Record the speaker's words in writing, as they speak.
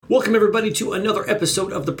Welcome, everybody, to another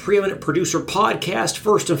episode of the Preeminent Producer Podcast.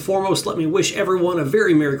 First and foremost, let me wish everyone a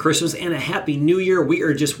very Merry Christmas and a Happy New Year. We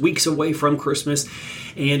are just weeks away from Christmas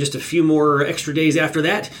and just a few more extra days after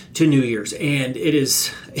that to New Year's. And it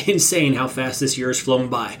is insane how fast this year has flown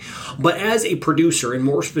by. But as a producer, and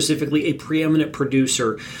more specifically a preeminent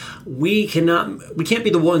producer, we can't be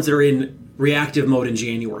the ones that are in reactive mode in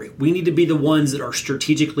January. We need to be the ones that are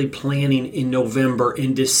strategically planning in November,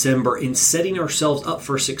 in December, and setting ourselves up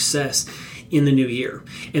for success in the new year.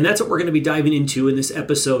 And that's what we're going to be diving into in this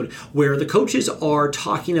episode, where the coaches are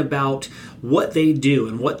talking about what they do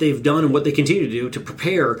and what they've done and what they continue to do to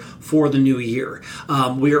prepare for the new year.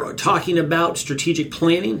 We are talking about strategic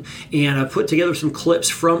planning, and I've put together some clips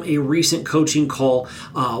from a recent coaching call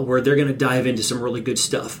where they're going to dive into some really good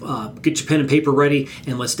stuff. Get your pen and paper ready,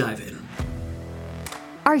 and let's dive in.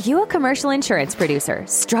 Are you a commercial insurance producer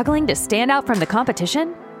struggling to stand out from the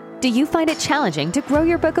competition? Do you find it challenging to grow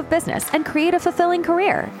your book of business and create a fulfilling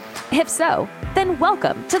career? If so, then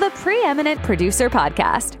welcome to the Preeminent Producer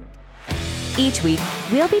Podcast. Each week,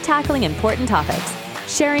 we'll be tackling important topics,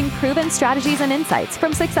 sharing proven strategies and insights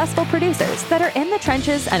from successful producers that are in the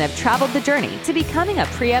trenches and have traveled the journey to becoming a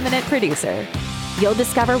preeminent producer. You'll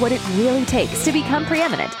discover what it really takes to become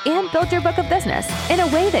preeminent and build your book of business in a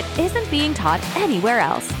way that isn't being taught anywhere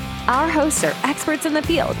else. Our hosts are experts in the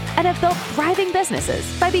field and have built thriving businesses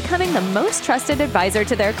by becoming the most trusted advisor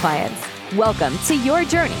to their clients. Welcome to your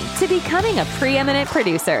journey to becoming a preeminent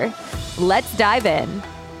producer. Let's dive in.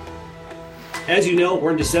 As you know,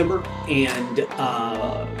 we're in December, and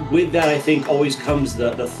with that, I think always comes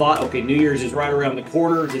the thought, okay, New Year's is right around the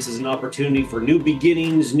corner. This is an opportunity for new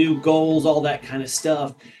beginnings, new goals, all that kind of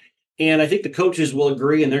stuff. And I think the coaches will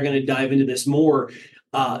agree, and they're going to dive into this more.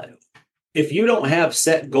 If you don't have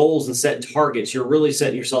set goals and set targets, you're really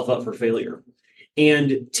setting yourself up for failure.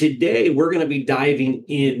 And today, we're going to be diving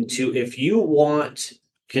into, if you want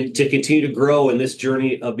to continue to grow in this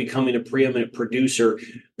journey of becoming a preeminent producer,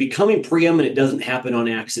 becoming preeminent doesn't happen on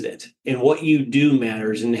accident. And what you do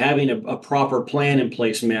matters, and having a proper plan in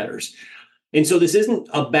place matters. And so this isn't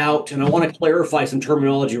about, and I want to clarify some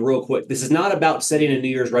terminology real quick. This is not about setting a New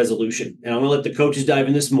Year's resolution. And I'm going to let the coaches dive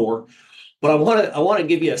in this more. But I want to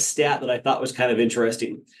give you a stat that I thought was kind of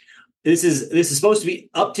interesting. This is supposed to be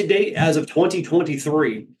up to date as of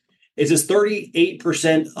 2023. It says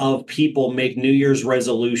 38% of people make New Year's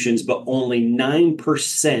resolutions, but only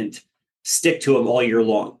 9% stick to them all year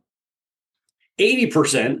long.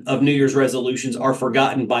 80% of New Year's resolutions are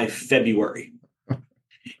forgotten by February.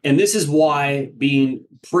 And this is why being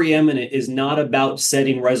preeminent is not about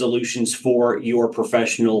setting resolutions for your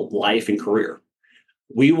professional life and career.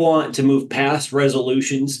 We want to move past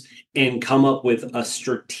resolutions and come up with a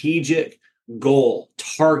strategic goal,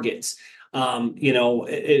 targets.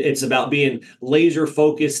 It's about being laser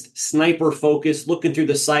focused, sniper focused, looking through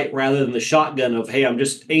the sight rather than the shotgun of, hey, I'm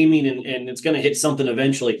just aiming and it's going to hit something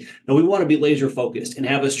eventually. No, we want to be laser focused and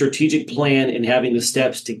have a strategic plan and having the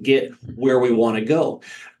steps to get where we want to go.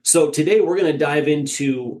 So today we're going to dive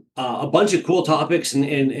into a bunch of cool topics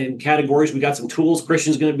and categories. We got some tools.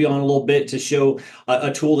 Christian's going to be on a little bit to show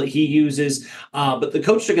a tool that he uses. But the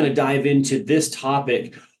coaches are going to dive into this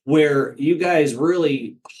topic where you guys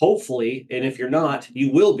really, hopefully, and if you're not,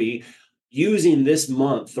 you will be using this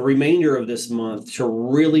month, the remainder of this month, to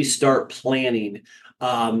really start planning.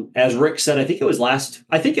 As Rick said, I think it was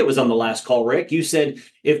on the last call, Rick, you said,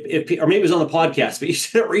 if or maybe it was on the podcast, but you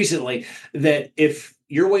said it recently, that if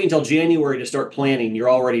you're waiting until January to start planning, you're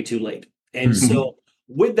already too late. And so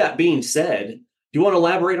with that being said, do you want to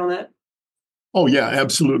elaborate on that? Oh, yeah,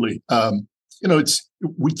 absolutely.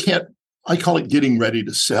 I call it getting ready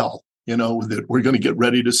to sell, that we're going to get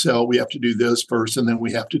ready to sell. We have to do this first, and then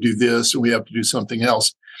we have to do this, and we have to do something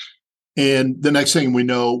else. And the next thing we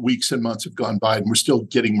know, weeks and months have gone by, and we're still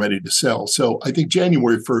getting ready to sell. So I think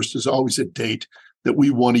January 1st is always a date that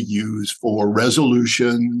we want to use for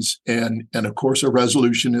resolutions. And of course, a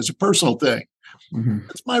resolution is a personal thing.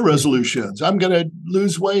 It's my resolutions. I'm going to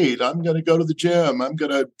lose weight. I'm going to go to the gym. I'm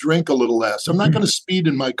going to drink a little less. I'm not going to speed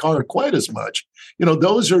in my car quite as much.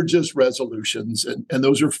 Those are just resolutions, and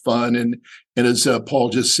those are fun. And as Paul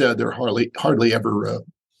just said, they're hardly ever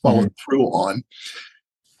followed through on.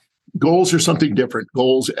 Goals are something different.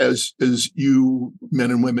 Goals, as you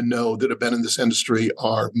men and women know that have been in this industry,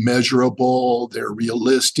 are measurable. They're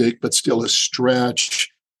realistic, but still a stretch.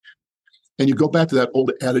 And you go back to that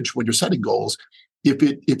old adage when you're setting goals,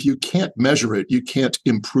 if you can't measure it, you can't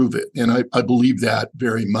improve it. And I believe that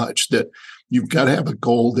very much, that you've got to have a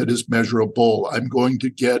goal that is measurable. I'm going to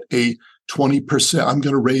get a 20%. I'm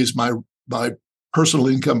going to raise my personal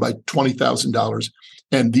income by $20,000.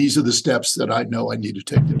 And these are the steps that I know I need to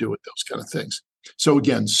take to do it, those kind of things. So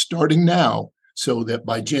again, starting now, so that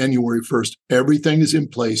by January 1st, everything is in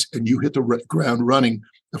place and you hit the ground running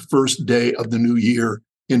the first day of the new year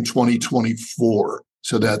in 2024.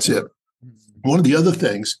 So that's it. One of the other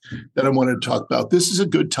things that I wanted to talk about, this is a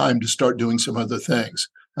good time to start doing some other things,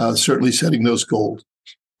 certainly setting those goals.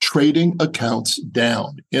 Trading accounts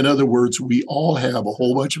down. In other words, we all have a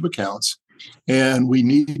whole bunch of accounts, and we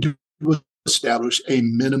need to establish a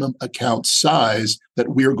minimum account size that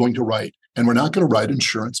we are going to write. And we're not going to write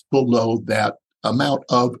insurance below that amount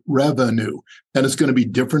of revenue. And it's going to be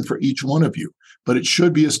different for each one of you. But it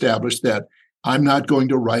should be established that I'm not going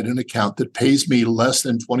to write an account that pays me less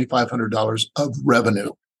than $2,500 of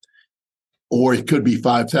revenue. Or it could be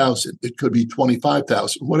 $5,000. It could be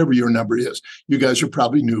 $25,000, whatever your number is. You guys are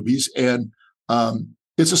probably newbies, and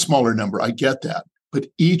it's a smaller number. I get that. But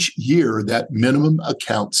each year, that minimum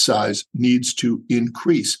account size needs to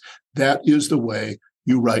increase. That is the way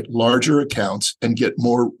you write larger accounts and get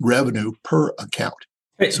more revenue per account.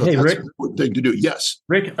 Hey, so that's Rick, an important thing to do. Yes.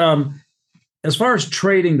 Rick, as far as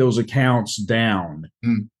trading those accounts down,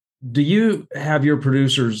 do you have your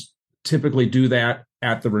producers typically do that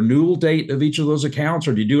at the renewal date of each of those accounts,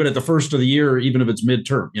 or do you do it at the first of the year, even if it's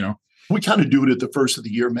midterm? We kind of do it at the first of the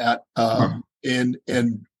year, Matt. And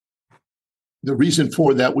the reason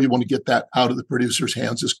for that, we want to get that out of the producer's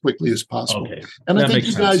hands as quickly as possible. Okay. And That I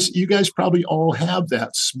think makes you guys probably all have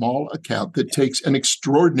that small account that takes an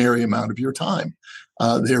extraordinary amount of your time.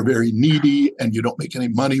 They're very needy, and you don't make any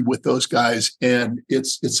money with those guys. And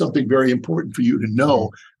it's something very important for you to know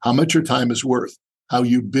how much your time is worth, how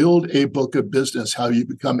you build a book of business, how you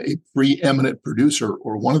become a preeminent producer,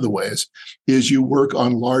 or one of the ways is you work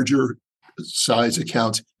on larger size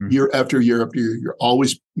accounts year after year after year. You're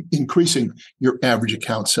always increasing your average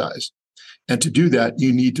account size. And to do that,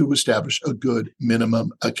 you need to establish a good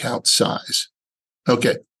minimum account size.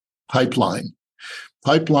 Okay, pipeline.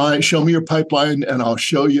 Pipeline, show me your pipeline and I'll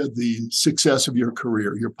show you the success of your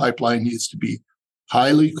career. Your pipeline needs to be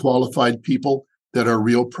highly qualified people that are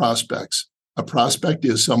real prospects. A prospect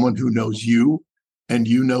is someone who knows you and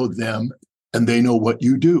you know them and they know what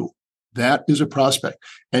you do. That is a prospect.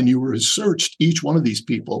 And you researched each one of these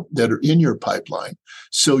people that are in your pipeline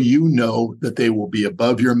so you know that they will be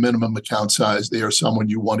above your minimum account size. They are someone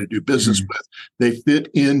you want to do business with. They fit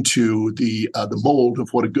into the mold of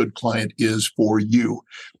what a good client is for you.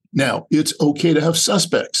 Now, it's okay to have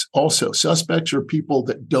suspects also. Suspects are people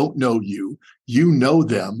that don't know you. You know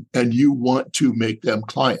them and you want to make them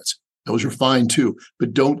clients. Those are fine too,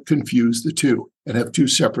 but don't confuse the two and have two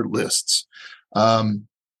separate lists.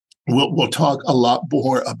 We'll talk a lot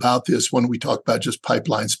more about this when we talk about just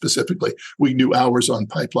pipeline specifically. We can do hours on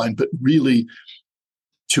pipeline, but really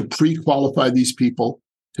to pre-qualify these people,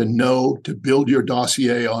 to build your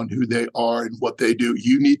dossier on who they are and what they do,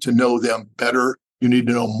 you need to know them better. You need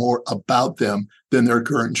to know more about them than their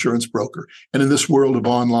current insurance broker. And in this world of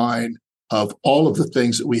online, of all of the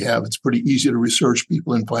things that we have, it's pretty easy to research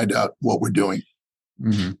people and find out what we're doing.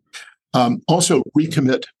 Also,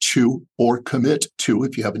 recommit to or commit to,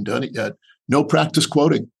 if you haven't done it yet, no practice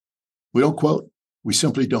quoting. We don't quote. We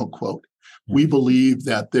simply don't quote. We believe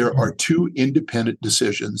that there are two independent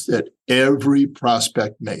decisions that every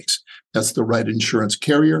prospect makes. That's the right insurance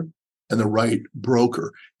carrier and the right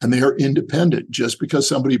broker. And they are independent. Just because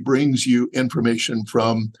somebody brings you information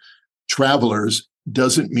from Travelers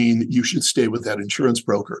doesn't mean that you should stay with that insurance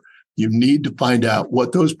broker. You need to find out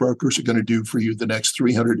what those brokers are going to do for you the next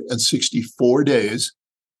 364 days.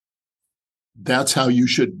 That's how you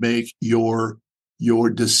should make your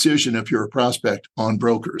decision if you're a prospect on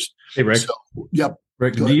brokers. Hey, Rick. So, yep.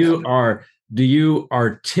 Rick, do you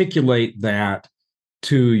articulate that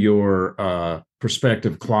to your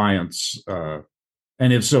prospective clients?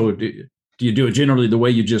 And if so, do you do it generally the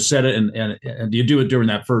way you just said it? And do you do it during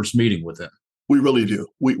that first meeting with them? We really do.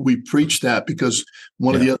 We preach that because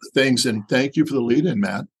one of the other things, and thank you for the lead in,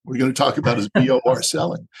 Matt, we're going to talk about is BOR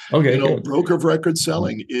selling. Okay. Broker of record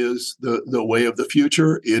selling is the way of the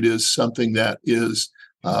future. It is something that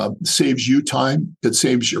saves you time. It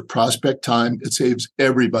saves your prospect time. It saves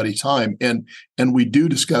everybody time. And we do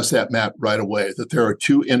discuss that, Matt, right away, that there are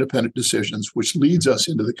two independent decisions, which leads us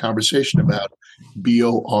into the conversation about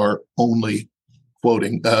BOR only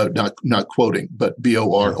quoting, not quoting, but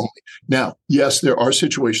BOR only. Now, yes, there are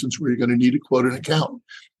situations where you're going to need to quote an account.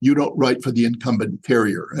 You don't write for the incumbent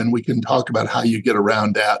carrier, and we can talk about how you get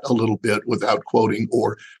around that a little bit without quoting,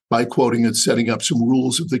 or by quoting and setting up some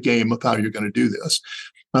rules of the game of how you're going to do this.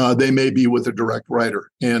 They may be with a direct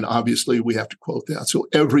writer, and obviously we have to quote that. So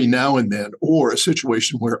every now and then, or a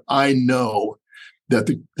situation where I know that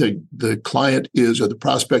the client is or the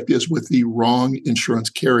prospect is with the wrong insurance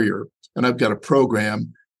carrier. And I've got a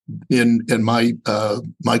program in my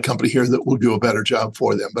my company here that will do a better job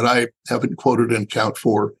for them, but I haven't quoted an account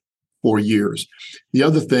for 4 years. The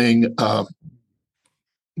other thing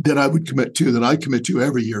that I commit to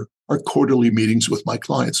every year are quarterly meetings with my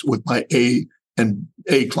clients, with my A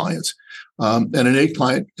clients. And an A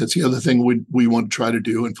client, that's the other thing we want to try to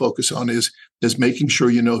do and focus on is making sure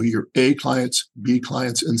you know who your A clients, B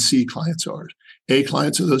clients, and C clients are. A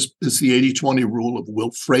clients are those, it's the 80-20 rule of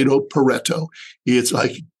Wilfredo Pareto. It's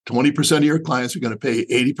like 20% of your clients are going to pay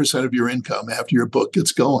 80% of your income after your book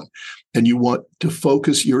gets going. And you want to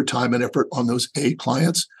focus your time and effort on those A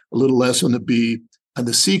clients, a little less on the B. And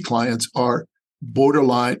the C clients are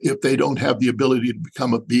borderline. If they don't have the ability to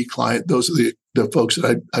become a B client, those are the folks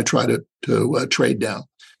that I try to trade down.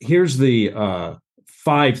 Here's the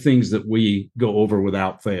 5 things that we go over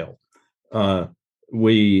without fail.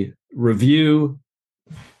 We review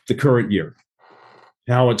the current year,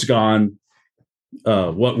 how it's gone,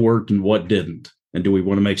 what worked and what didn't, and do we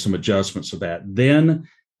want to make some adjustments to that. Then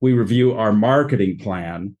we review our marketing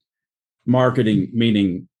plan, marketing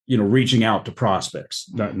meaning, reaching out to prospects,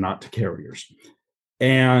 not to carriers.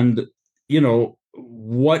 And,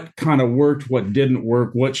 what kind of worked, what didn't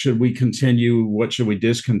work, what should we continue, what should we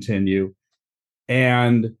discontinue?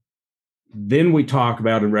 And then we talk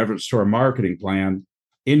about, in reference to our marketing plan,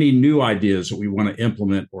 any new ideas that we want to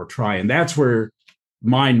implement or try. And that's where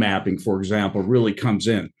mind mapping, for example, really comes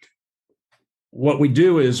in. What we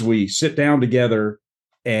do is we sit down together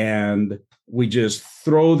and we just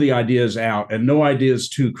throw the ideas out, and no idea is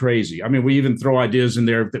too crazy. I mean, we even throw ideas in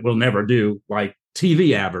there that we'll never do, like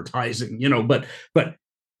TV advertising, but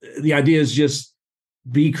the idea is just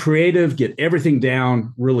be creative, get everything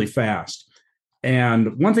down really fast.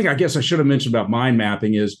 And one thing I guess I should have mentioned about mind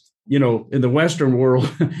mapping is, in the Western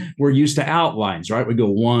world, we're used to outlines, right? We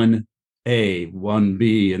go 1A,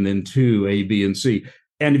 1B, and then 2, A, B, and C.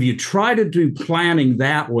 And if you try to do planning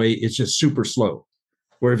that way, it's just super slow.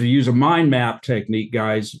 Where if you use a mind map technique,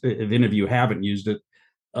 guys, if any of you haven't used it,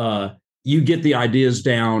 you get the ideas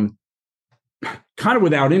down kind of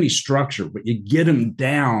without any structure, but you get them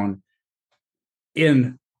down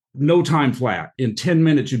in no time flat. In 10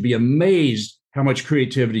 minutes, you'd be amazed how much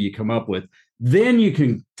creativity you come up with. Then you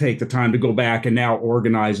can take the time to go back and now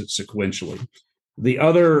organize it sequentially. The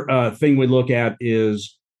other thing we look at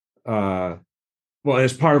is, as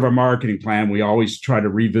part of our marketing plan, we always try to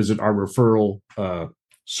revisit our referral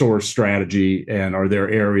source strategy. And are there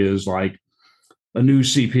areas like a new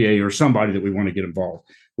CPA or somebody that we want to get involved?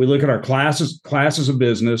 We look at our classes of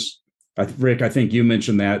business. Rick, I think you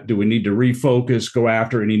mentioned that. Do we need to refocus, go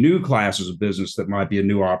after any new classes of business that might be a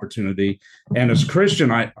new opportunity? And as a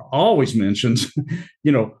Christian, I always mentions,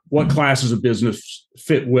 what classes of business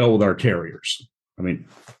fit well with our carriers. I mean,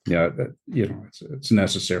 it's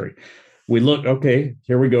necessary. We look, okay,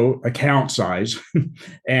 here we go, account size.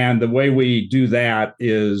 And the way we do that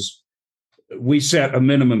is we set a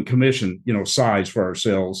minimum commission, size for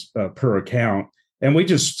ourselves per account. And we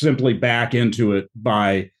just simply back into it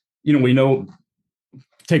by, we know,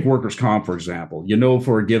 take workers' comp, for example,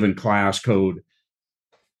 for a given class code,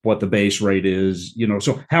 what the base rate is,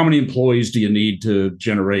 so how many employees do you need to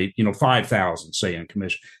generate, 5,000, say, in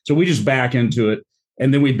commission? So we just back into it.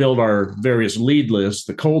 And then we build our various lead lists,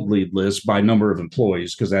 the cold lead list, by number of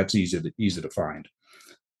employees, because that's easy to find.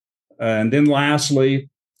 And then lastly,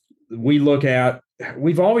 we've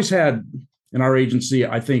always had in our agency,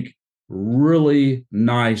 I think, really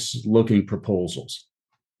nice looking proposals.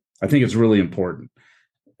 I think it's really important.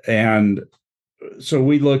 And so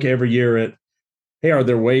we look every year at, hey, are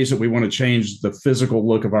there ways that we want to change the physical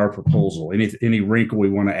look of our proposal? Any wrinkle we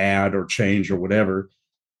want to add or change or whatever?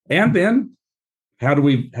 And then how do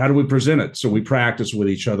we present it? So we practice with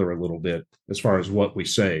each other a little bit as far as what we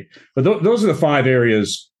say. But those are the 5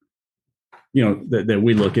 areas, that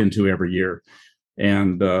we look into every year.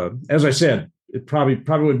 And as I said, it probably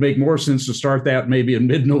would make more sense to start that maybe in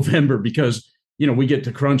mid-November, because we get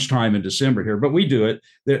to crunch time in December here, but we do it.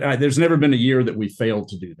 There's never been a year that we failed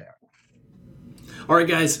to do that. All right,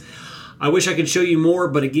 guys. I wish I could show you more,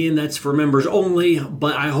 but again, that's for members only.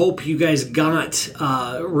 But I hope you guys got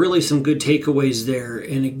really some good takeaways there.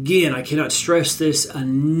 And again, I cannot stress this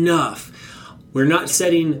enough. We're not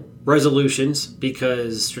setting resolutions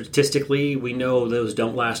because statistically we know those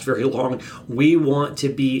don't last very long. We want to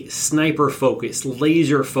be sniper focused,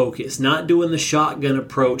 laser focused, not doing the shotgun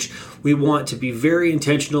approach. We want to be very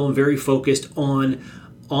intentional and very focused on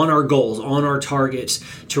our goals, on our targets,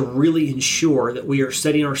 to really ensure that we are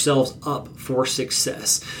setting ourselves up for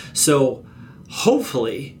success. So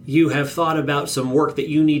Hopefully, you have thought about some work that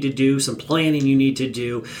you need to do, some planning you need to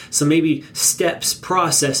do, some maybe steps,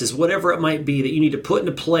 processes, whatever it might be that you need to put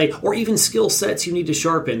into play, or even skill sets you need to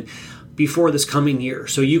sharpen before this coming year.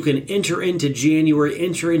 So you can enter into January,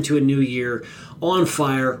 enter into a new year on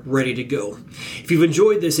fire, ready to go. If you've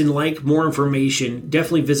enjoyed this and like more information,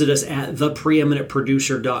 definitely visit us at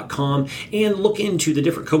thepreeminentproducer.com and look into the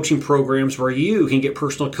different coaching programs where you can get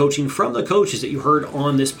personal coaching from the coaches that you heard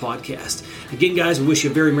on this podcast. Again, guys, we wish you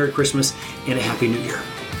a very Merry Christmas and a Happy New Year.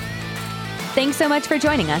 Thanks so much for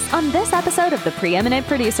joining us on this episode of the Preeminent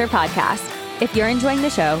Producer Podcast. If you're enjoying the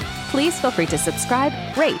show, please feel free to subscribe,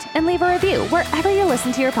 rate, and leave a review wherever you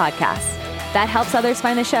listen to your podcasts. That helps others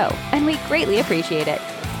find the show, and we greatly appreciate it.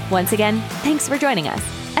 Once again, thanks for joining us,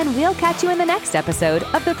 and we'll catch you in the next episode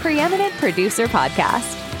of the Preeminent Producer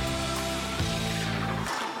Podcast.